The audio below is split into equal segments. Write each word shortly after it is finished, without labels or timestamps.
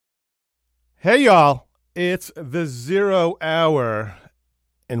Hey, y'all. It's the 0 hour,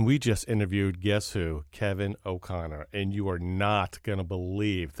 and we just interviewed, guess who? Kevin O'Connor. And you are not going to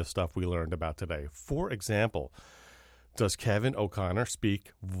believe the stuff we learned about today. For example, does Kevin O'Connor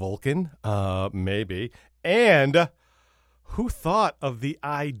speak Vulcan? Maybe. And who thought of the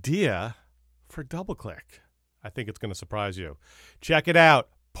idea for DoubleClick? I think it's going to surprise you. Check it out.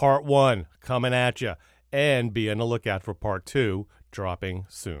 Part 1 coming at you. And be on the lookout for Part 2 dropping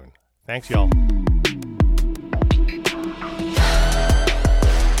soon. Thanks, y'all.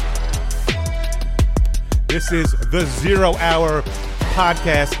 This is the 0 Hour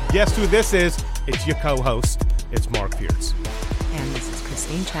Podcast. Guess who this is? It's your co-host. It's Marc. And this is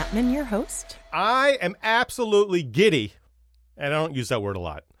Christine Chapman, your host. I am absolutely giddy, and I don't use that word a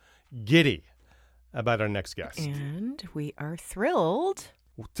lot, giddy about our next guest. And we are thrilled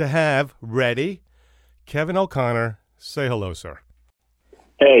to have ready Kevin O'Connor. Say hello, sir.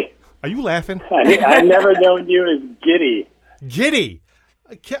 Hey. Are you laughing? I've never known you as giddy. Giddy.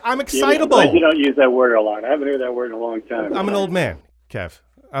 I'm excitable. Giddy. You don't use that word a lot. I haven't heard that word in a long time. I'm an old man, Kev.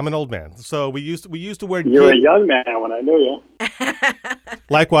 I'm an old man. So we used the word You were giddy. a young man when I knew you.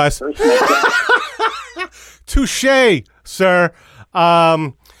 Likewise. Touche, sir.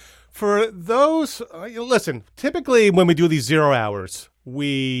 For those, listen, typically when we do these 0 hours,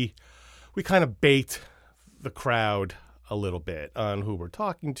 we kind of bait the crowd a little bit on who we're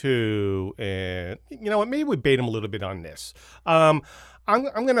talking to, and you know what? Maybe we bait them a little bit on this. I'm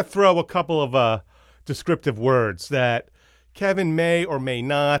going to throw a couple of descriptive words that Kevin may or may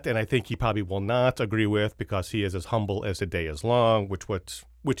not, and I think he probably will not agree with because he is as humble as the day is long,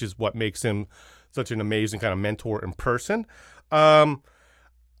 which is what makes him such an amazing kind of mentor in person. I'm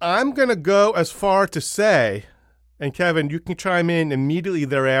going to go as far to say, and Kevin, you can chime in immediately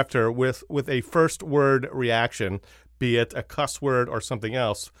thereafter with a first word reaction, be it a cuss word or something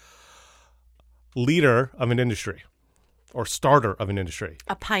else, leader of an industry or starter of an industry.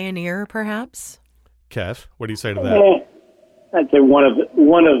 A pioneer, perhaps? Kev, what do you say to that? I'd say one of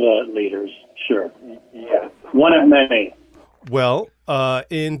the leaders, sure. Yeah, one of many. Well,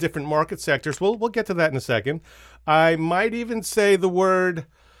 in different market sectors, we'll get to that in a second. I might even say the word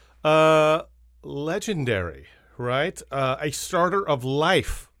legendary, right? A starter of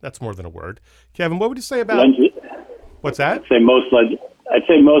life. That's more than a word. Kevin, what would you say about... What's that? I'd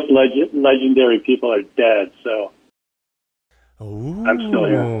say most legendary people are dead, so Ooh. I'm still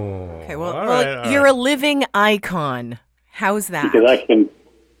here. Okay, well, All right. You're a living icon. How's that? Because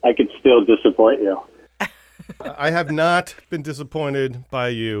I can still disappoint you. I have not been disappointed by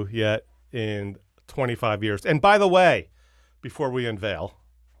you yet in 25 years. And by the way, before we unveil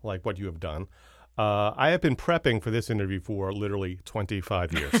like what you have done, I have been prepping for this interview for literally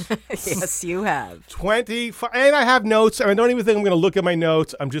 25 years. Yes, you have. 25, and I have notes. I don't even think I'm going to look at my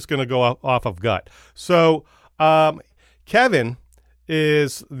notes. I'm just going to go off of gut. So Kevin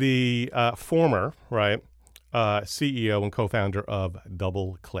is the former, right, CEO and co-founder of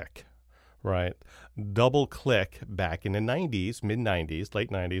DoubleClick, right? DoubleClick back in the 90s, mid-90s, late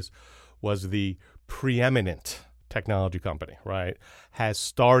 90s, was the preeminent technology company, right? Has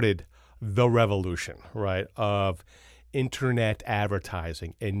started the revolution, right, of internet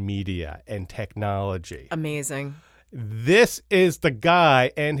advertising and media and technology. Amazing. This is the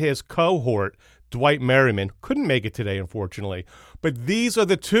guy and his cohort, Dwight Merriman, couldn't make it today, unfortunately. But these are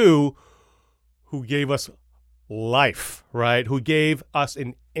the two who gave us life, right, who gave us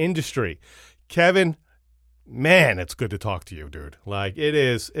an industry. Kevin, man, it's good to talk to you, dude. Like, it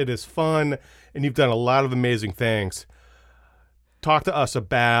is fun, and you've done a lot of amazing things. Talk to us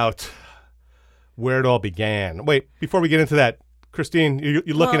about where it all began. Wait, before we get into that, Christine, you're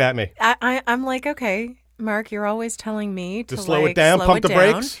looking at me. I'm like, okay, Marc, you're always telling me to slow it down, pump the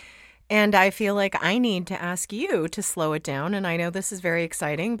brakes. And I feel like I need to ask you to slow it down. And I know this is very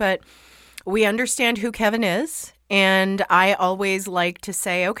exciting, but we understand who Kevin is. And I always like to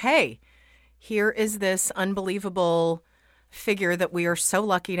say, okay, here is this unbelievable figure that we are so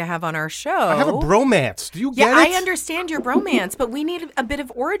lucky to have on our show. I have a bromance. Do you get it? Yeah, I understand your bromance, but we need a bit of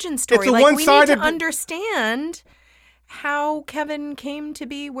origin story. It's a like, one-sided... we need to understand how Kevin came to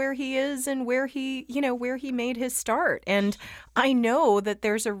be where he is and where he made his start. And I know that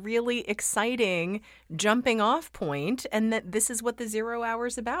there's a really exciting jumping off point, and that this is what the 0 hour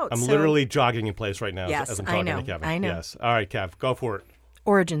is about. I'm literally jogging in place right now as I'm talking to Kevin. I know. Yes. All right, Kev, go for it.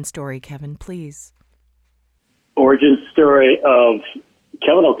 Origin story, Kevin, please. Origin story of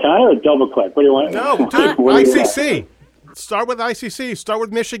Kevin O'Connor or DoubleClick? What do you want? No, dude, ICC. Start with ICC. Start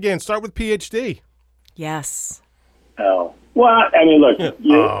with Michigan. Start with PhD. Yes. Oh. Well, I mean, look,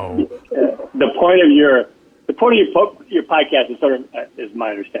 the point of the point of your podcast is sort of, is my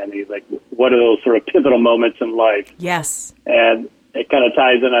understanding, is like, what are those sort of pivotal moments in life? Yes. And it kind of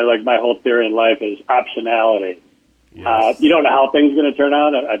ties in. I like my whole theory in life is optionality. Yes. You don't know how things are going to turn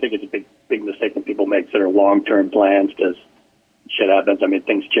out. I think it's a big mistake when people make sort of long-term plans because shit happens. I mean,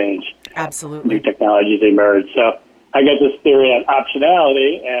 things change. Absolutely. New technologies emerge. So I got this theory on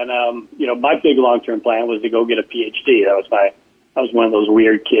optionality, and my big long-term plan was to go get a PhD. I was one of those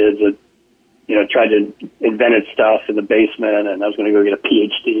weird kids that tried to invent stuff in the basement, and I was going to go get a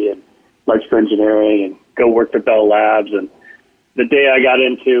PhD in electrical engineering and go work for Bell Labs. And the day I got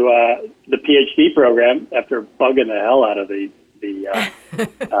into the PhD program, after bugging the hell out of the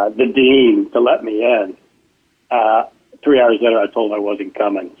dean to let me in, 3 hours later I told him I wasn't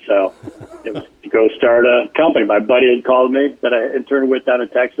coming. So it was to go start a company. My buddy had called me that I interned with down in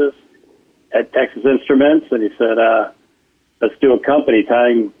Texas at Texas Instruments, and he said, let's do a company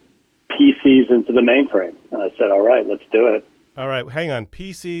tying PCs into the mainframe. And I said, all right, let's do it. All right, hang on.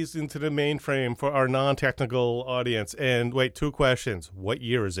 PCs into the mainframe for our non-technical audience. And wait, 2 questions. What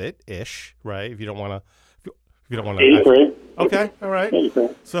year is it, ish, right? If you don't want to... 83. Okay, all right.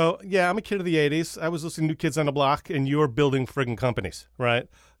 83. So, yeah, I'm a kid of the 80s. I was listening to New Kids on the Block, and you're building friggin' companies, right?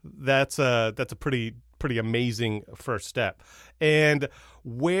 That's a pretty amazing first step. And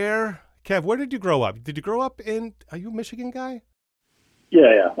Kev, where did you grow up? Did you grow up are you a Michigan guy?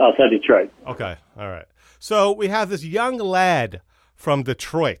 Yeah. Outside Detroit. Okay, all right. So we have this young lad from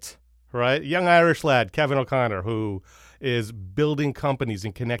Detroit, right? Young Irish lad, Kevin O'Connor, who is building companies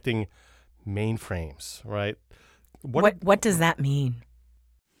and connecting mainframes, right? What does that mean?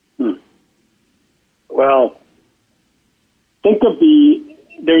 Well, think of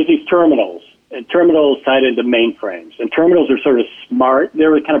there's these terminals, and terminals tied into mainframes. And terminals are sort of smart. They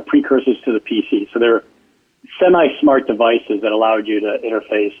were kind of precursors to the PC. So they're semi-smart devices that allowed you to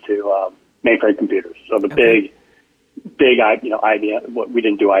interface to mainframe computers. So the big IBM. We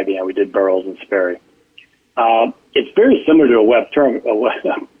didn't do IBM. We did Burroughs and Sperry. It's very similar to a web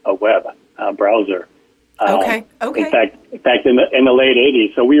browser. Okay. In fact, in the late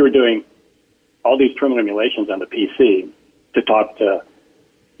 '80s, so we were doing all these terminal emulations on the PC to talk to,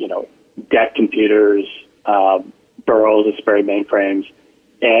 DEC computers, Burroughs and Sperry mainframes,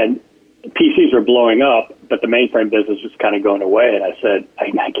 and PCs were blowing up, but the mainframe business was kind of going away. And I said,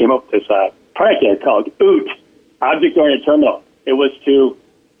 I came up with this product I called OOT, Object-Oriented Terminal. It was to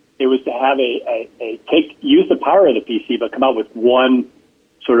have use the power of the PC, but come out with one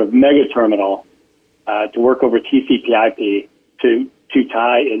sort of mega terminal to work over TCP/IP to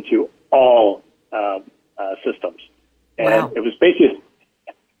tie into all systems. And wow. It was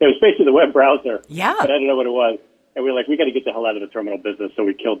basically the web browser. Yeah. But I didn't know what it was. And we were like, we got to get the hell out of the terminal business. So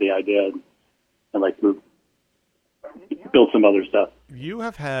we killed the idea and built some other stuff. You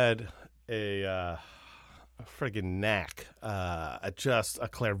have had a friggin' knack, just a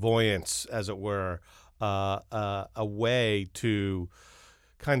clairvoyance, as it were, a way to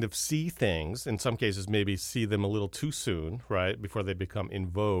kind of see things, in some cases maybe see them a little too soon, right, before they become in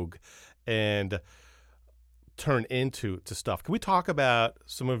vogue, and turn into stuff. Can we talk about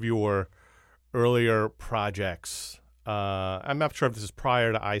some of your earlier projects? I'm not sure if this is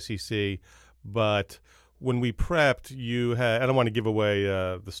prior to ICC, but when we prepped, you had, I don't want to give away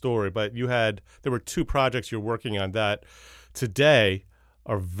the story, but there were 2 projects you're working on that today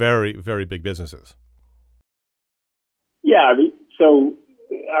are very, very big businesses. Yeah, so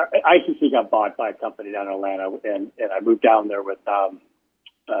ICC got bought by a company down in Atlanta, and I moved down there with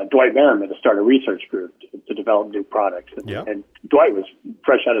Dwight Merriman to start a research group to develop new products. And Dwight was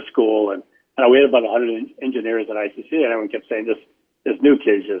fresh out of school, and we had about 100 engineers at ICC, and everyone kept saying, this new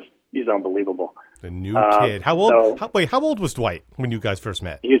kid he's unbelievable. The new kid. How old? How old was Dwight when you guys first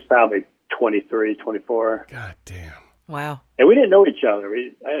met? He was probably 23, 24. God damn. Wow. And we didn't know each other.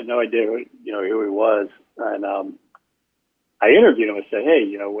 I had no idea who he was. And I interviewed him and said,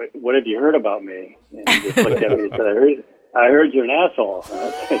 hey, what have you heard about me? And he just looked at me and said, I heard you're an asshole.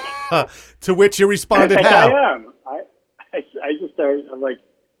 To which you responded, how? I am. I just started, I'm like,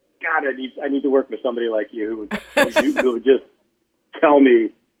 God, I need to work with somebody like you who would just tell me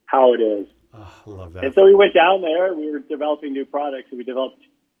how it is. Oh, I love that. And so we went down there. We were developing new products, and we developed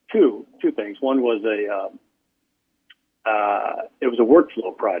two things. One was it was a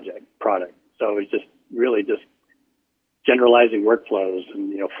workflow product. So it was just really just generalizing workflows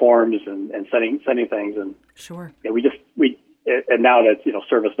and forms and sending things. And sure. And and now that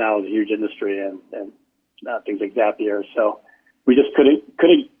ServiceNow is a huge industry and things like Zapier. So we just couldn't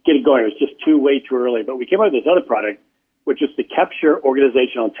get it going. It was just way too early. But we came up with this other product, which is to capture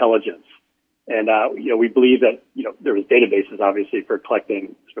organizational intelligence. And, we believe that, there was databases, obviously, for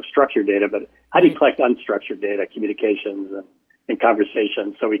collecting sort of structured data, but how do you collect unstructured data, communications and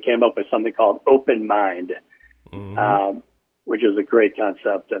conversations? So we came up with something called Open Mind, which is a great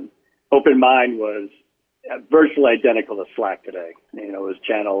concept. And Open Mind was virtually identical to Slack today. It was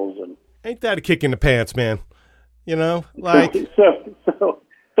channels and... Ain't that a kick in the pants, man? Like...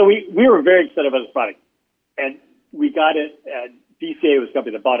 So we were very excited about this product. And we got it, and DCA was the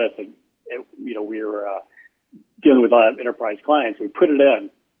company that bought us, and we were dealing with a lot of enterprise clients. We put it in,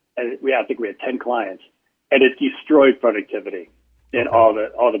 and I think we had 10 clients, and it destroyed productivity in all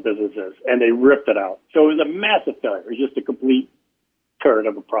the businesses, and they ripped it out. So it was a massive failure. It was just a complete turd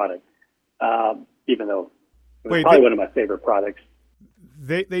of a product, even though it was probably one of my favorite products.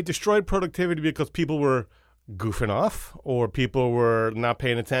 They destroyed productivity because people were goofing off, or people were not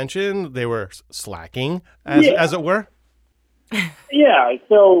paying attention. They were slacking, as it were. Yeah.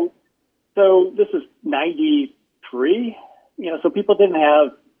 So this is 93. So people didn't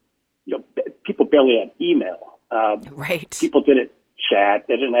have, people barely had email. Right. People didn't chat.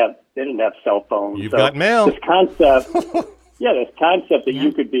 They didn't have cell phones. You've got mail. This concept, that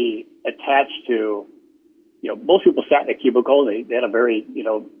you could be attached to. Most people sat in a cubicle. They had a very,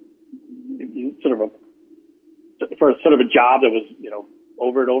 sort of a job that was,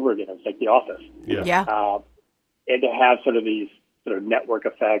 over and over again. It's like The Office. Yeah. And to have sort of these sort of network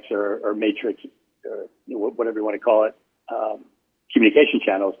effects or matrix, or whatever you want to call it, communication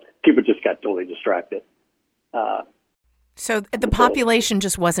channels, people just got totally distracted. So the population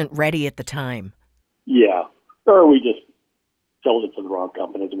just wasn't ready at the time. Yeah. Or we just sold it to the wrong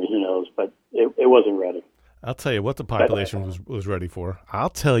companies. I mean, who knows? But it wasn't ready. I'll tell you what the population was ready for. I'll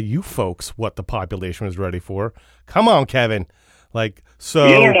tell you folks what the population was ready for. Come on, Kevin. The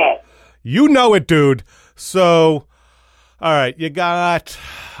internet. You know it, dude. So, all right, you got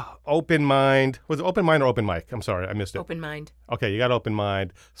Open Mind. Was it Open Mind or Open Mic? I'm sorry, I missed it. Open Mind. Okay, you got Open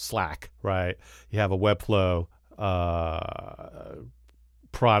Mind, Slack, right? You have a Webflow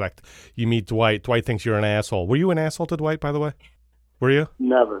product. You meet Dwight. Dwight thinks you're an asshole. Were you an asshole to Dwight, by the way? Were you?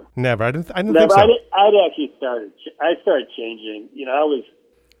 Never. I didn't Never. think so. I'd actually started changing. I was.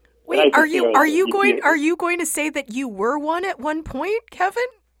 Wait, are you going to say that you were one at one point, Kevin?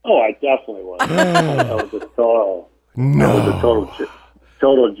 Oh, I definitely was. I was a total. No. I was a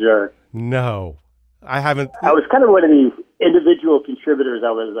total jerk. No, I haven't. I was kind of one of these individual contributors. I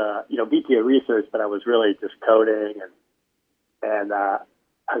was, VP of research, but I was really just coding, and I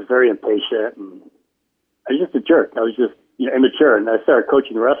was very impatient, and I was just a jerk. I was just immature, and I started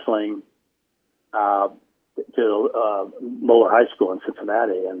coaching wrestling to Moeller High School in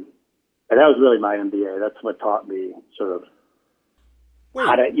Cincinnati, and that was really my MBA. That's what taught me sort of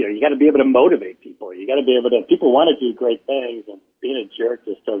how to, you got to be able to motivate people. You got to be able to. People want to do great things, and being a jerk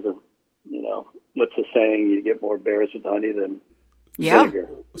just doesn't. What's the saying? You get more bears with honey than vinegar.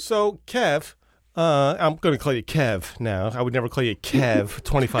 So, Kev, I'm going to call you Kev now. I would never call you Kev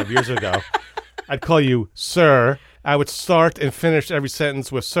 25 years ago. I'd call you Sir. I would start and finish every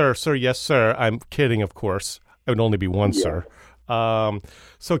sentence with sir, yes, sir. I'm kidding, of course. It would only be one sir.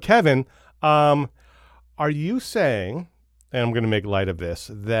 So, Kevin, are you saying, and I'm going to make light of this,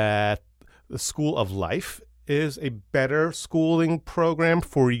 that the School of Life is a better schooling program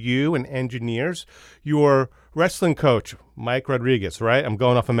for you and engineers? Your wrestling coach, Mike Rodriguez, right? I'm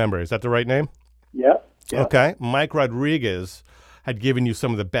going off a memory. Is that the right name? Yeah. Okay. Mike Rodriguez had given you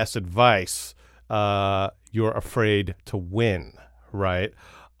some of the best advice. You're afraid to win, right?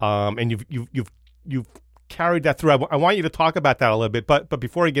 And you've carried that through. I want you to talk about that a little bit, but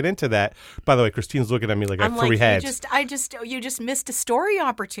before I get into that, by the way, Christine's looking at me like I have three heads. You just missed a story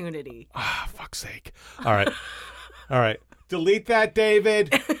opportunity. Ah, fuck's sake! All right. Delete that,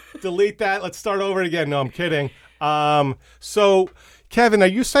 David. Delete that. Let's start over again. No, I'm kidding. So, Kevin, are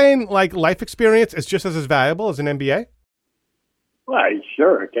you saying like life experience is just as valuable as an MBA? Well,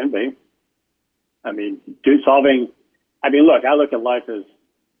 sure, it can be. I mean, look, I look at life as,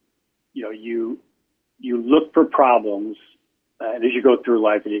 you look for problems, and as you go through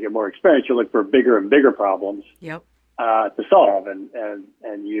life and you get more experience, you look for bigger and bigger problems to solve,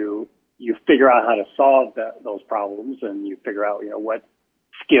 and you figure out how to solve those problems, and you figure out, what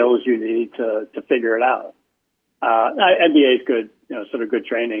skills you need to figure it out. MBA is good, sort of good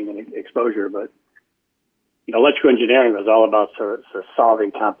training and exposure, but electrical engineering was all about sort of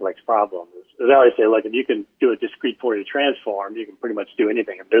solving complex problems. As I always say, like, if you can do a discrete Fourier transform, you can pretty much do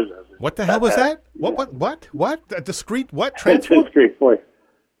anything in business. What the hell was that? What? A discrete what transform? A discrete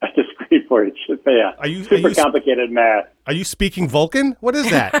Fourier yeah. Are you complicated math? Are you speaking Vulcan? What is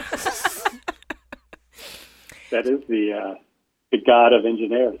that? That is the the god of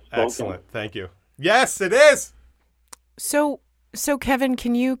engineers. Vulcan. Excellent. Thank you. Yes, it is. So Kevin,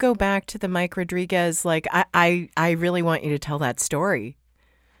 can you go back to the Mike Rodriguez? Like, I really want you to tell that story.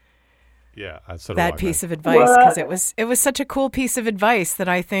 Yeah, that piece of advice, because it was such a cool piece of advice that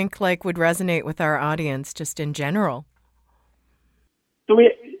I think like would resonate with our audience just in general. So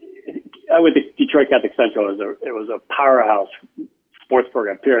I went to Detroit Catholic Central. It was a powerhouse sports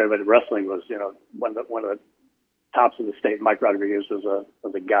program, period. But wrestling was, one of the tops of the state. Mike Rodriguez was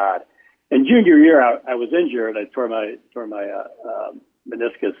a god. And junior year, I was injured. I tore my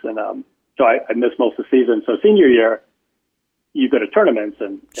meniscus, and so I missed most of the season. So senior year, you go to tournaments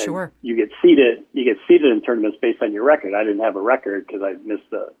and sure. you get seeded. You get seeded in tournaments based on your record. I didn't have a record because I missed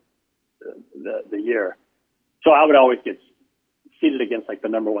the year. So I would always get seeded against like the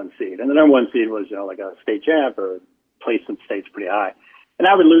number one seed, and the number one seed was like a state champ or placed in states pretty high, and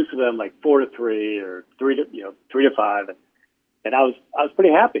I would lose to them like 4-3 or 3-5, and I was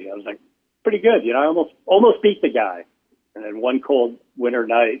pretty happy. I was like pretty good, I almost beat the guy. And then one cold winter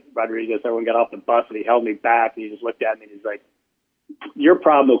night, Rodriguez, everyone got off the bus and he held me back and he just looked at me and he's like, "Your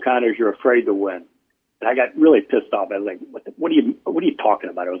problem, O'Connor, is you're afraid to win." And I got really pissed off. I was like, what are you talking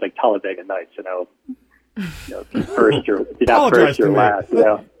about? It was like Talladega Nights, first you're not first, you're last,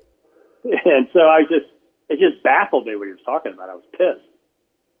 And so it just baffled me what he was talking about. I was pissed.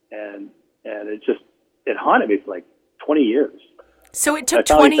 And it haunted me for like 20 years. So it took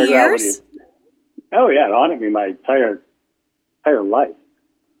 20 years? Oh yeah, it haunted me my entire life.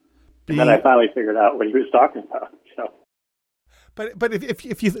 And then I finally figured out what he was talking about. So, but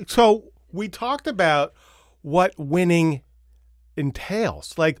if you so we talked about what winning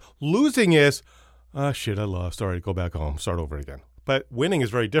entails. Like losing is, shit, I lost. All right, go back home, start over again. But winning is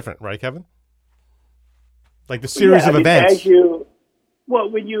very different, right, Kevin? Like the series of events.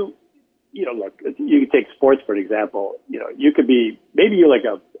 When you look, you can take sports for an example. You could be, maybe you're like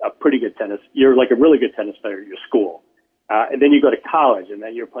a pretty good you're like a really good tennis player at your school. And then you go to college and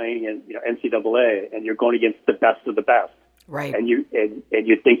then you're playing in, NCAA and you're going against the best of the best. Right. And you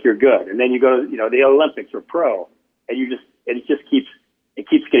think you're good. And then you go to, the Olympics or pro and it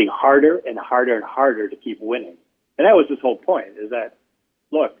keeps getting harder and harder and harder to keep winning. And that was his whole point, is that,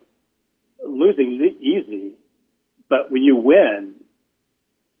 look, losing is easy, but when you win,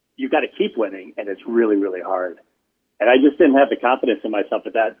 you got to keep winning, and it's really, really hard. And I just didn't have the confidence in myself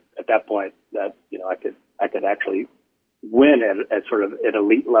at that point that I could actually win at sort of an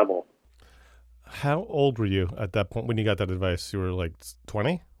elite level. How old were you at that point when you got that advice? You were like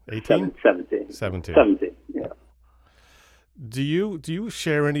 20, 18? 17. 17, yeah. Do you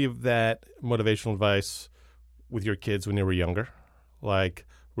share any of that motivational advice with your kids when they were younger? Like,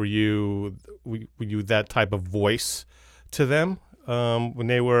 were you that type of voice to them when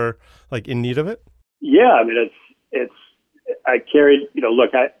they were like in need of it? Yeah, I mean, I carried,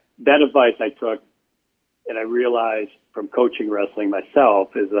 that advice I took, and I realized from coaching wrestling myself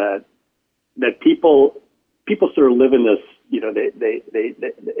is that people sort of live in this,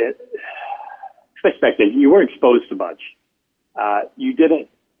 back then you weren't exposed to much. You didn't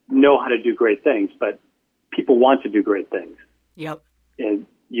know how to do great things, but people want to do great things. Yep. And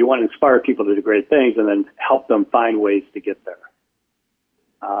you want to inspire people to do great things and then help them find ways to get there.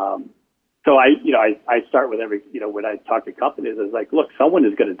 So I start with when I talk to companies, it's like, look, someone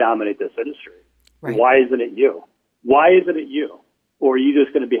is going to dominate this industry. Right. Why isn't it you? Why isn't it you? Or are you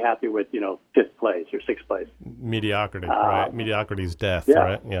just going to be happy with, fifth place or sixth place? Mediocrity, right? Mediocrity is death, yeah.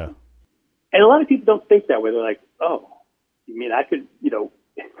 right? Yeah. And a lot of people don't think that way. They're like, oh, you mean I could,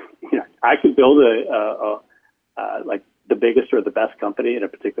 I could build like the biggest or the best company in a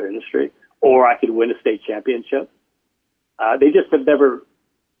particular industry, or I could win a state championship. They just have never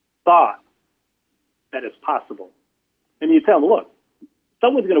thought that it's possible. And you tell them, look,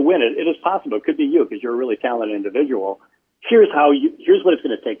 someone's going to win it. It is possible. It could be you because you're a really talented individual. Here's what it's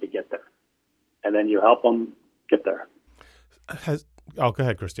going to take to get there. And then you help them get there. Go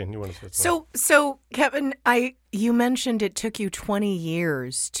ahead, Christine. You want to say something? So Kevin, you mentioned it took you 20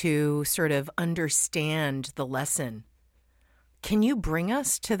 years to sort of understand the lesson. Can you bring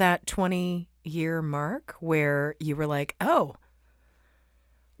us to that 20-year mark where you were like, oh,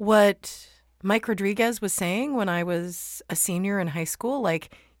 what Mike Rodriguez was saying when I was a senior in high school,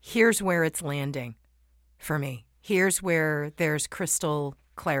 like, here's where it's landing for me. Here's where there's crystal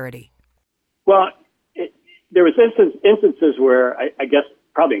clarity. Well, there was instances where I guess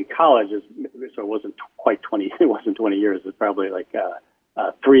probably in college, so it wasn't quite 20. It wasn't 20 years. It's probably like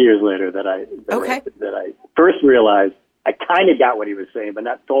 3 years later that I first realized I kind of got what he was saying, but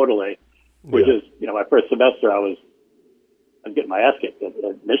not totally. Which is, my first semester I was getting my ass kicked at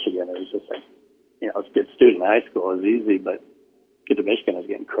Michigan. It was just like, I was a good student in high school. It was easy, but get to Michigan, I was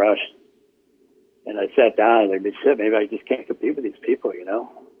getting crushed. And I sat down and like, shit, maybe I just can't compete with these people, you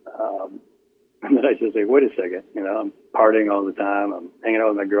know? And then I just like, wait a second, you know, I'm partying all the time. I'm hanging out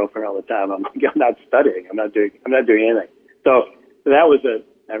with my girlfriend all the time. I'm not studying. I'm not doing anything. So that was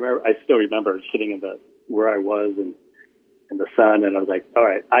I still remember sitting in where I was in the sun, and I was like, all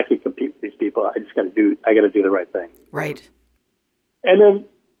right, I can compete with these people. I got to do the right thing. Right. And then,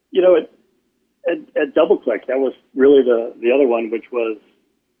 you know, at DoubleClick, that was really the other one, which was,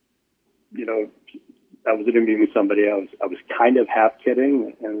 you know, I was interviewing somebody. I was kind of half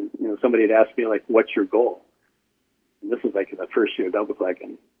kidding, and you know, somebody had asked me like, "What's your goal?" And this was like in the first year of DoubleClick,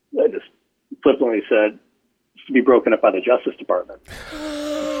 and I just flippantly said, "To be broken up by the Justice Department."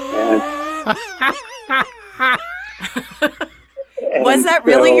 And, was that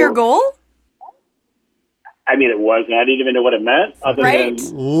really your goal? I mean, it was, and I didn't even know what it meant. Other Right.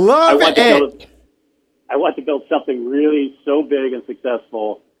 than Love it. I want to build something really so big and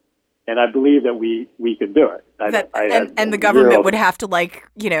successful. And I believe that we could do it. And the government would have to, like,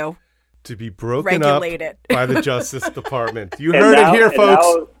 you know, to be broken regulate up it. by the Justice Department. You heard it here,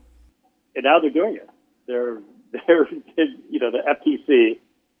 folks. And now they're doing it. They're you know, the FTC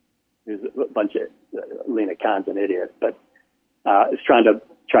is a bunch of Lena Khan's an idiot, but is trying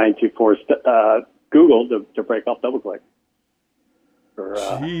to force Google to break off DoubleClick for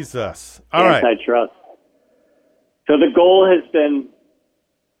Jesus. All right. Antitrust. So the goal has been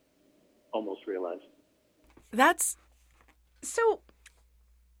almost realized. That's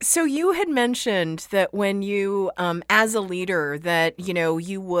so you had mentioned that when you, as a leader, that, you know,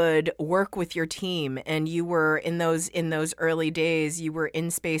 you would work with your team, and you were in those early days, you were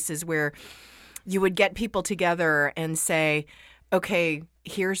in spaces where you would get people together and say, okay,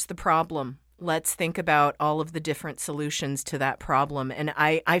 here's the problem. Let's think about all of the different solutions to that problem. And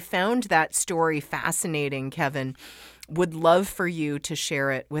I found that story fascinating, Kevin. Would love for you to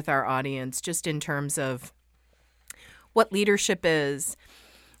share it with our audience, just in terms of what leadership is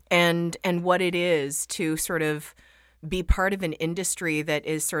and what it is to sort of be part of an industry that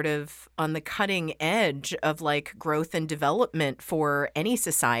is sort of on the cutting edge of like growth and development for any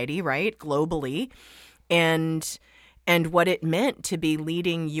society, right? Globally. And what it meant to be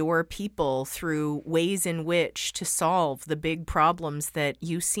leading your people through ways in which to solve the big problems that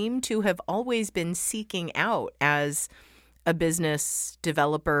you seem to have always been seeking out as a business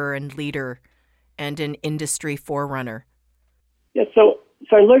developer and leader and an industry forerunner. Yeah, so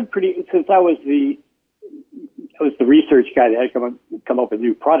I learned since I was the research guy that had come up with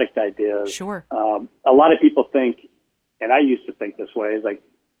new product ideas. Sure. A lot of people think, and I used to think this way, is like,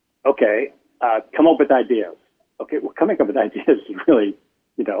 okay, come up with ideas. Okay, well, coming up with ideas is really,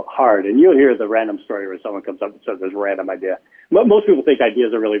 you know, hard. And you'll hear the random story where someone comes up and says there's a random idea. Most people think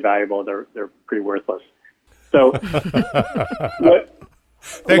ideas are really valuable. They're pretty worthless. So,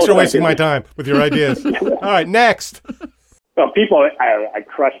 thanks for wasting my time with your ideas. All right, next. Well, people, I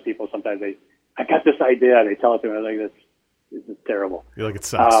crush people sometimes. I got this idea, and they tell it to me. I'm like, this is terrible. You're like, it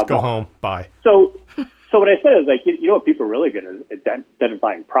sucks. Go home. Bye. So what I said is like, you know what people are really good at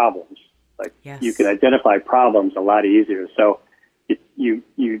identifying problems. Like, yes. You can identify problems a lot easier. So you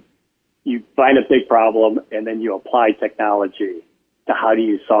find a big problem, and then you apply technology to how do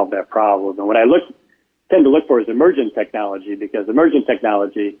you solve that problem. And what I tend to look for is emergent technology, because emergent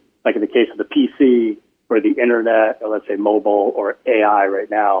technology, like in the case of the PC or the internet, or let's say mobile or AI right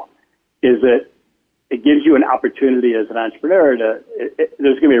now, is that it gives you an opportunity as an entrepreneur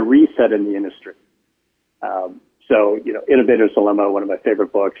there's going to be a reset in the industry. So, you know, Innovator's Dilemma, one of my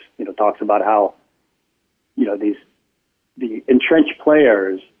favorite books, you know, talks about how, you know, the entrenched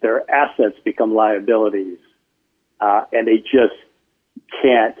players, their assets become liabilities, and they just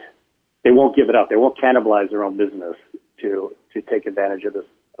they won't give it up. They won't cannibalize their own business to take advantage of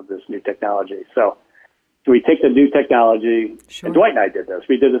this new technology. So we take the new technology, Sure. And Dwight and I did this.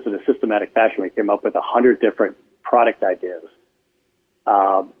 We did this in a systematic fashion. We came up with 100 different product ideas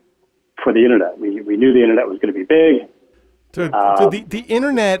for the internet. We knew the internet was going to be big. The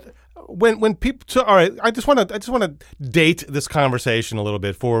internet, when people, so all right, I just want to date this conversation a little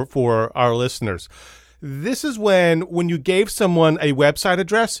bit for our listeners. This is when you gave someone a website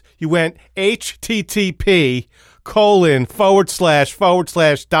address, you went http://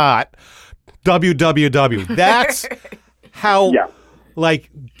 That's how,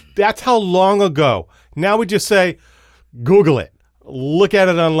 that's how long ago. Now we just say, Google it, look at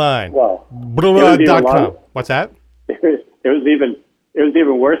it online. Well, .com. What's that? It was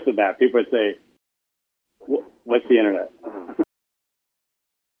even worse than that. People would say, "What's the internet?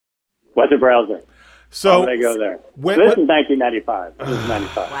 What's a browser? So how would I go there?" This is 1995. This is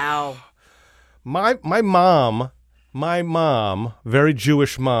 95. Wow. My mom my mom, very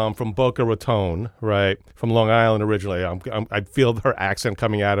Jewish mom from Boca Raton, right, from Long Island originally. I feel her accent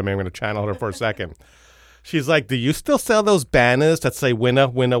coming out of me. I'm going to channel her for a second. She's like, do you still sell those banners that say winner,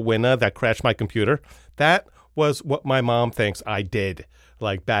 winner, winner that crashed my computer? That was what my mom thinks I did,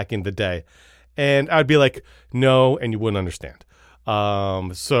 like back in the day. And I'd be like, no, and you wouldn't understand.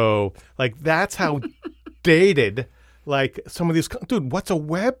 So like that's how dated like some of these. Dude, what's a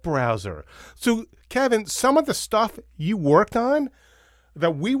web browser? So Kevin, some of the stuff you worked on,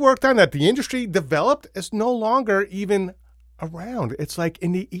 that we worked on, that the industry developed, is no longer even around. It's like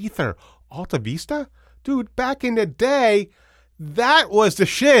in the ether. Alta Vista? Dude, back in the day, that was the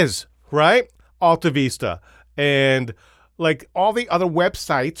shiz, right? Alta Vista. And like all the other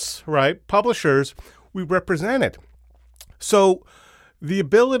websites, right, publishers, we represented. So the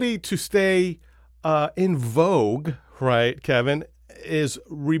ability to stay in vogue, right, Kevin, is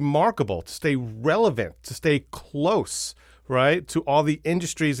remarkable, to stay relevant, to stay close, right, to all the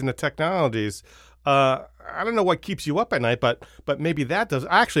industries and the technologies. I don't know what keeps you up at night, but maybe that does.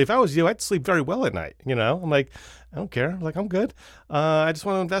 Actually, if I was you, I'd sleep very well at night. You know, I'm like, I don't care. Like, I'm good. I just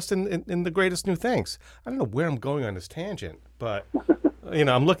want to invest in the greatest new things. I don't know where I'm going on this tangent, but, you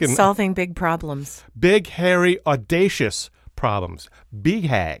know, I'm looking. Solving big problems. Big, hairy, audacious problems.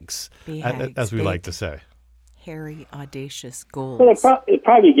 BHAGs, as we big, like to say. Hairy, audacious goals. Well, the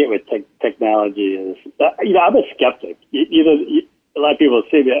problem you get with technology is, I'm a skeptic. A lot of people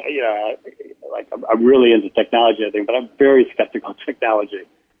say that, like I'm really into technology, I think, but I'm very skeptical of technology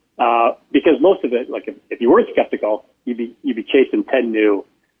because most of it, like if you weren't skeptical, you'd be chasing 10 new,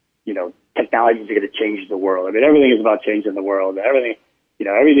 technologies are going to change the world. I mean, everything is about changing the world. Everything,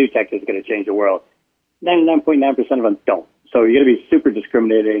 every new tech is going to change the world. 99.9% of them don't. So you're going to be super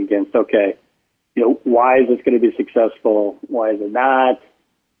discriminating against, okay, why is this going to be successful? Why is it not?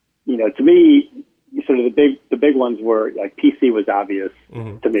 To me, sort of the big ones were like PC was obvious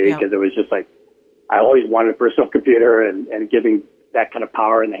to me because it was just like I always wanted a personal computer and giving that kind of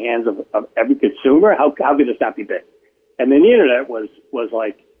power in the hands of every consumer. How could this not be big? And then the internet was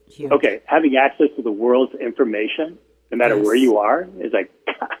like, huge. Okay, having access to the world's information, no matter where you are, is like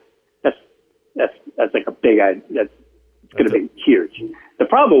that's like a big idea. That's going to be huge. The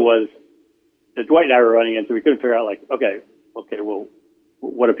problem was that Dwight and I were running into. We couldn't figure out like, okay, well,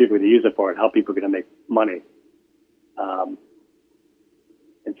 what are people going to use it for, and how people are going to make money?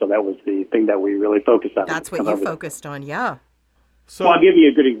 And so that was the thing that we really focused on. That's what you focused on, yeah. So I'll give you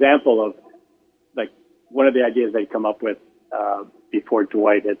a good example of like one of the ideas they'd come up with before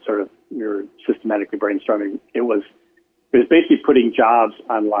Dwight had sort of we were systematically brainstorming. It was basically putting jobs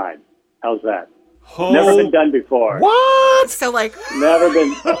online. How's that? Never been done before. What? So like never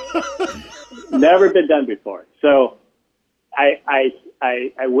been done before. So I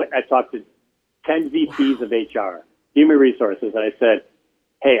talked to 10 VPs of HR, human resources, and I said,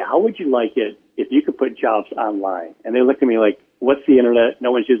 hey, how would you like it if you could put jobs online? And they looked at me like, what's the internet?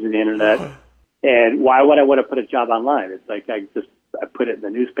 No one's using the internet. And why would I want to put a job online? It's like I put it in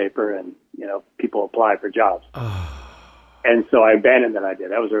the newspaper and, people apply for jobs. And so I abandoned that idea.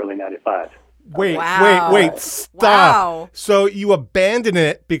 That was early 95. Wait, stop. Wow. So you abandoned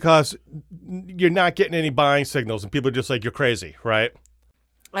it because you're not getting any buying signals and people are just like, you're crazy, right?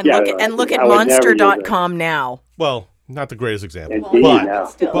 And look at monster.com now. Well, not the greatest example.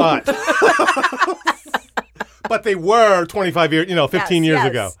 But they were 25 years, 15 years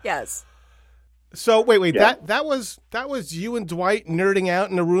ago. Yes. So wait, yeah. that was you and Dwight nerding out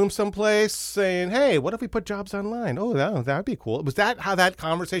in a room someplace saying, hey, what if we put jobs online? Oh, that'd be cool. Was that how that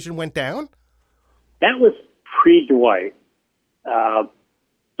conversation went down? That was pre-Dwight.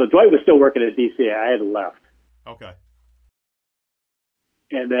 So Dwight was still working at DCA. I had left. Okay.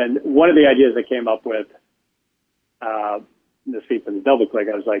 And then one of the ideas I came up with, this feed from the DoubleClick,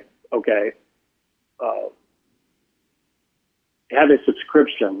 I was like, okay, have a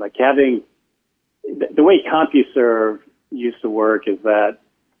subscription, like having the way CompuServe used to work is that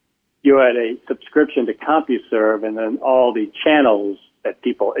you had a subscription to CompuServe, and then all the channels that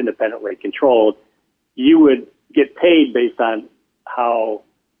people independently controlled, you would get paid based on how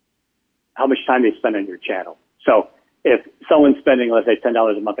much time they spend on your channel. So if someone's spending, let's say,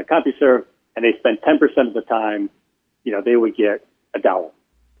 $10 a month on CompuServe, and they spend 10% of the time, they would get $1.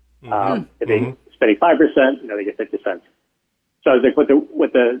 If they're spending 5%, they get 50 cents. So I was like, what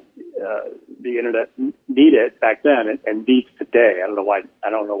the internet needed back then and needs today, I don't know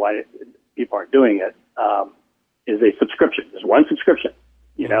why people aren't doing it, is a subscription. There's one subscription,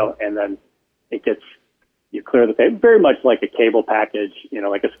 and then it gets, you clear the pay, very much like a cable package,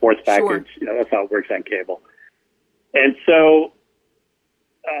 like a sports package. Sure. That's how it works on cable. And so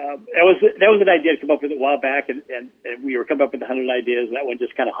that was an idea to come up with a while back, and we were coming up with 100 ideas, and that one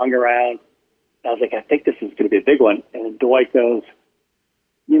just kind of hung around. I was like, I think this is going to be a big one. And Dwight goes,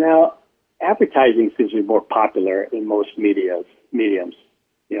 advertising seems to be more popular in most mediums,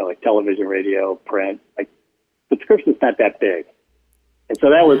 like television, radio, print. Like, subscription's not that big. And so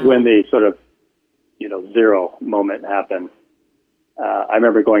that was when the sort of, zero moment happened. I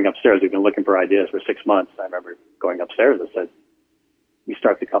remember going upstairs. We've been looking for ideas for 6 months. I remember going upstairs and said, we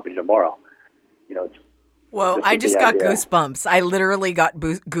start the company tomorrow. Whoa, I just got goosebumps. I literally got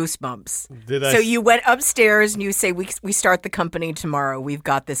goosebumps. So you went upstairs and you say, we start the company tomorrow. We've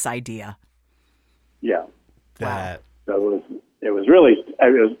got this idea. Yeah. Wow. So it was really,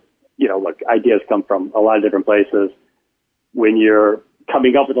 look, ideas come from a lot of different places. When you're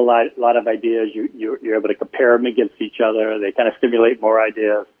coming up with a lot of ideas, you're able to compare them against each other. They kind of stimulate more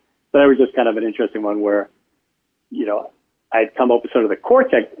ideas. So that was just kind of an interesting one where, I'd come up with sort of the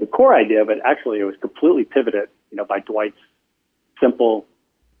core idea, but actually it was completely pivoted, by Dwight's simple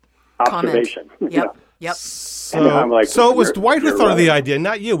observation. Yep. So it was Dwight who thought of the idea,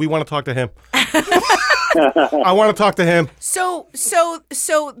 not you. We want to talk to him. I want to talk to him. So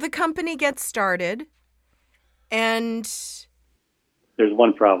the company gets started, and there's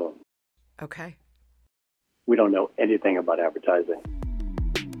one problem. Okay. We don't know anything about advertising.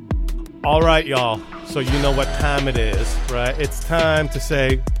 All right, y'all. So you know what time it is, right? It's time to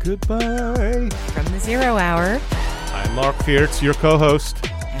say goodbye. From the 0 Hour. I'm Marc Fiertz, your co-host.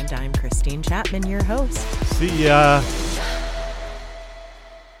 And I'm Christine Chapman, your host. See ya.